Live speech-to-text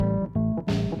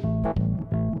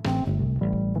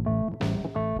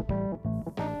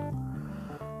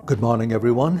Good morning,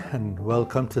 everyone, and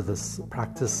welcome to this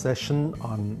practice session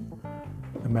on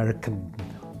American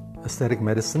aesthetic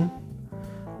medicine.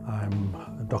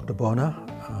 I'm Dr. Bona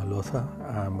Lothar.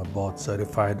 I'm a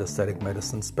board-certified aesthetic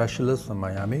medicine specialist from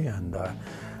Miami, and I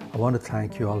want to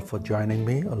thank you all for joining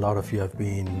me. A lot of you have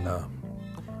been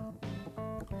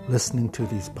listening to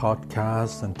these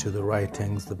podcasts and to the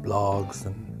writings, the blogs,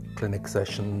 and clinic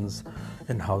sessions,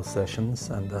 in-house sessions,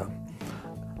 and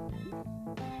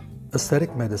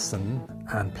aesthetic medicine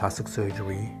and plastic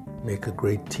surgery make a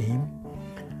great team,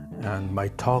 and my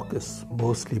talk is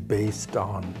mostly based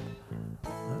on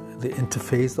the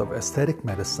interface of aesthetic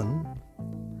medicine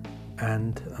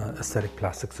and aesthetic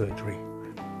plastic surgery.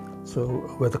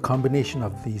 So with a combination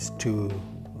of these two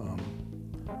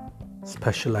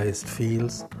specialized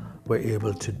fields, we're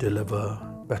able to deliver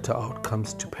better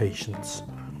outcomes to patients.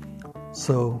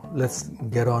 So let's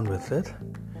get on with it.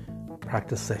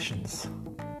 Practice sessions.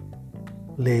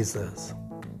 Lasers.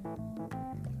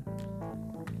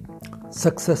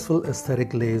 Successful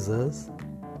aesthetic lasers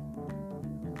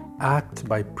act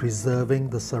by preserving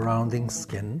the surrounding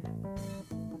skin,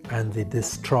 and they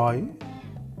destroy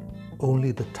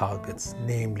only the targets,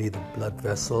 namely the blood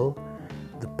vessel,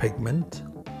 the pigment,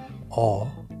 or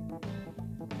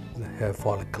the hair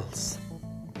follicles.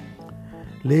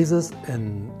 Lasers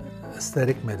in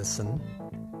aesthetic medicine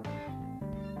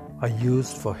are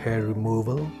used for hair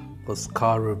removal, for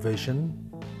scar revision,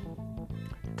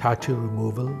 tattoo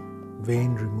removal,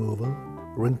 vein removal,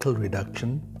 wrinkle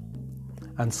reduction,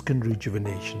 and skin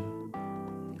rejuvenation.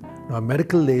 Now,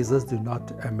 medical lasers do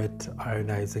not emit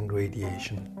ionizing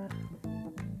radiation.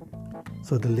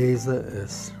 So the laser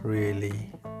is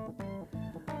really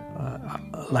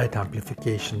light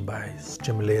amplification by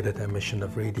stimulated emission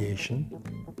of radiation.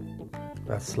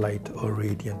 That's light or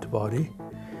radiant body.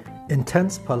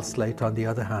 Intense pulse light, on the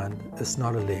other hand, is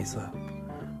not a laser,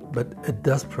 but it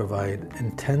does provide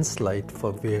intense light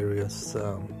for various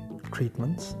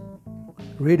treatments.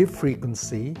 Radio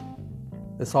frequency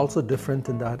is also different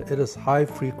in that it is high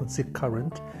frequency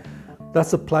current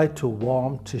that's applied to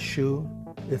warm tissue.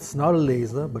 It's not a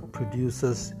laser, but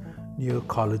produces new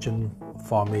collagen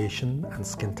formation and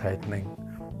skin tightening.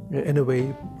 In a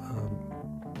way,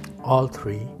 all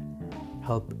three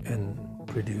help in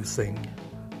producing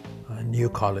new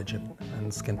collagen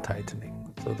and skin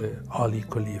tightening, so they're all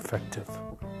equally effective.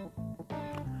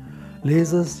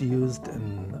 Lasers used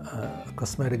in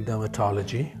cosmetic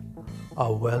dermatology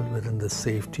are well within the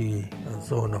safety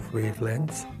zone of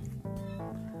wavelengths,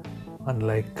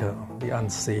 unlike the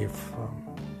unsafe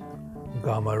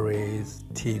gamma rays,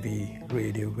 TV,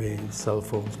 radio waves, cell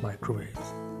phones,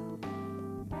 microwaves.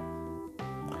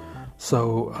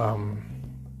 So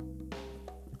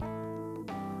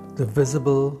the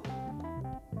visible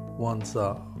ones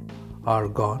are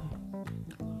argon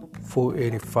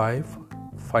 485,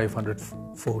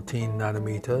 514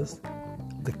 nanometers,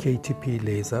 the KTP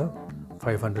laser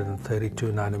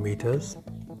 532 nanometers,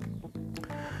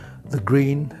 the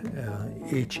green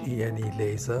HENE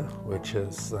laser, which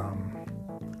is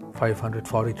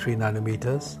 543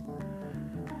 nanometers,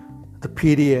 the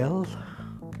PDL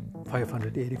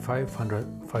 585,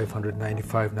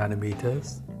 595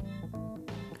 nanometers,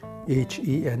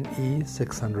 HENE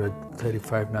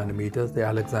 635 nanometers, the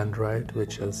Alexandrite,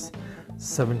 which is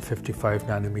 755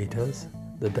 nanometers,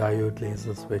 the diode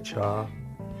lasers, which are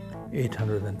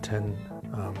 810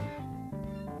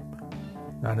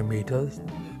 nanometers,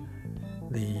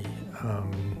 the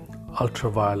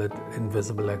ultraviolet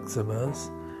invisible excimer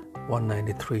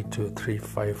 193 to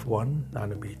 351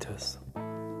 nanometers.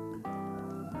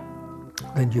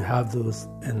 Then you have those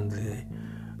in the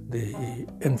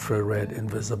infrared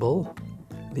invisible,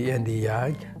 the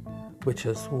Nd:YAG, which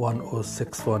is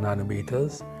 1064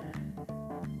 nanometers,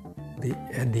 the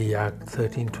Nd:YAG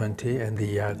 1320,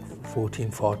 Nd:YAG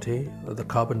 1440. The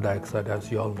carbon dioxide,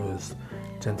 as you all know, is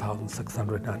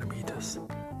 10,600 nanometers.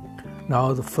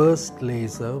 Now, the first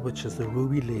laser, which is the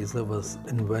ruby laser, was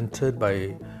invented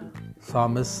by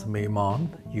Thomas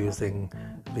Maimon using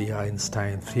the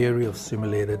Einstein theory of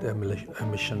simulated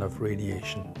emission of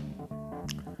radiation.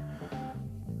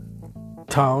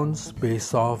 Townes,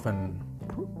 Basov, and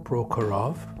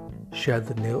Prokhorov shared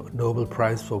the Nobel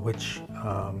Prize for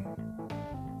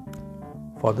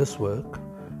this work,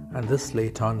 and this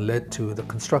later on led to the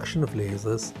construction of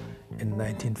lasers in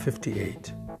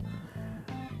 1958.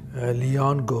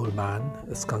 Leon Goldman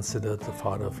is considered the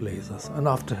father of lasers, and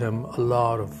after him, a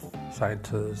lot of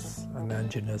scientists and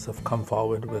engineers have come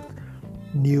forward with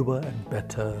newer and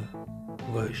better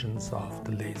versions of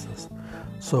the lasers.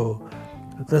 So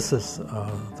this is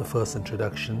the first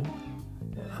introduction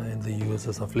in the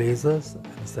uses of lasers in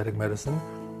aesthetic medicine.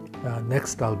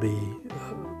 Next, I'll be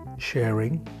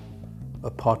sharing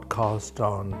a podcast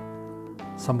on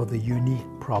some of the unique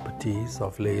properties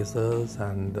of lasers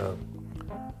and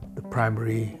the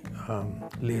primary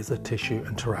laser tissue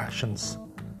interactions.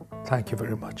 Thank you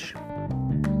very much.